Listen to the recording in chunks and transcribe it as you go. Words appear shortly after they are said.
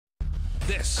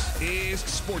This is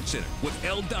SportsCenter with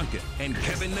Elle Duncan and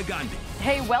Kevin Nagandi.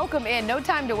 Hey, welcome in. No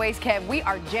time to waste, Kev. We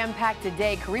are jam-packed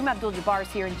today. Kareem Abdul-Jabbar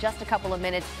is here in just a couple of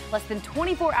minutes, less than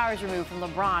 24 hours removed from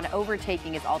LeBron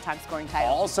overtaking his all-time scoring title.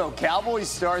 Also, Cowboys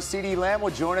star CeeDee Lamb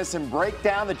will join us and break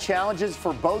down the challenges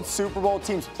for both Super Bowl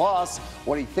teams, plus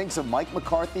what he thinks of Mike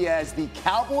McCarthy as the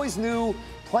Cowboys' new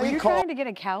Were you call. trying to get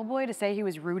a Cowboy to say he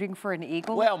was rooting for an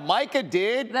Eagle? Well, Micah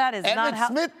did. That is not how.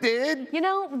 Smith did. You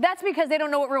know, that's because they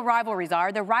don't know what real rivalries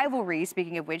are. The rivalry,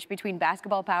 speaking of which, between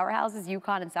basketball powerhouses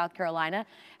UConn and South Carolina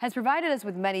has provided us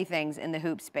with many things in the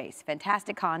hoop space.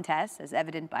 Fantastic contests, as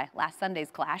evident by last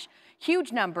Sunday's clash.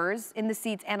 Huge numbers in the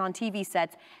seats and on TV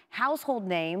sets. Household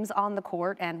names on the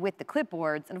court and with the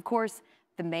clipboards. And, of course,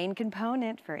 the main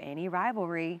component for any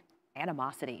rivalry,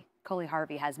 animosity. Coley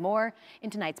Harvey has more in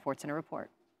tonight's SportsCenter report.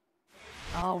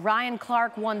 Oh, Ryan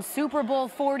Clark won Super Bowl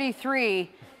 43,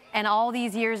 and all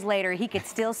these years later, he could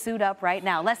still suit up right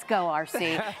now. Let's go,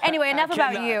 RC. Anyway, enough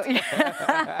about you.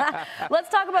 Let's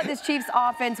talk about this Chiefs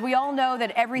offense. We all know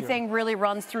that everything really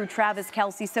runs through Travis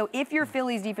Kelce. So if you're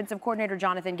Philly's defensive coordinator,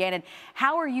 Jonathan Gannon,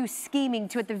 how are you scheming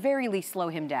to, at the very least, slow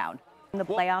him down? In the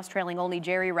playoffs, trailing only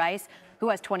Jerry Rice, who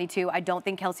has 22. I don't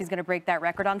think Kelsey's going to break that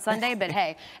record on Sunday, but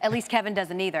hey, at least Kevin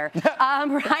doesn't either.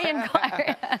 Ryan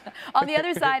Clark. On the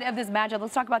other side of this matchup,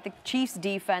 let's talk about the Chiefs'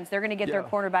 defense. They're going to get their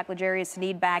cornerback, L'Jarius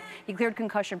Sneed, back. He cleared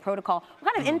concussion protocol.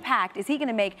 What kind of impact is he going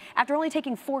to make after only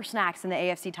taking 4 snacks in the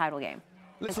AFC title game?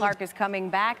 Clark is coming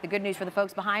back. The good news for the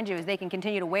folks behind you is they can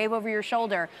continue to wave over your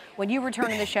shoulder when you return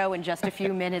to the show in just a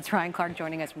few minutes. Ryan Clark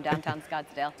joining us from downtown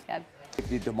Scottsdale.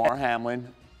 Kev. DeMar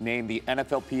Hamlin named the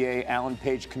NFLPA Alan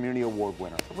Page Community Award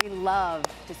winner. We love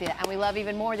to see that, and we love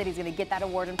even more that he's going to get that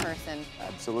award in person.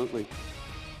 Absolutely.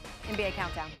 NBA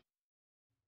Countdown.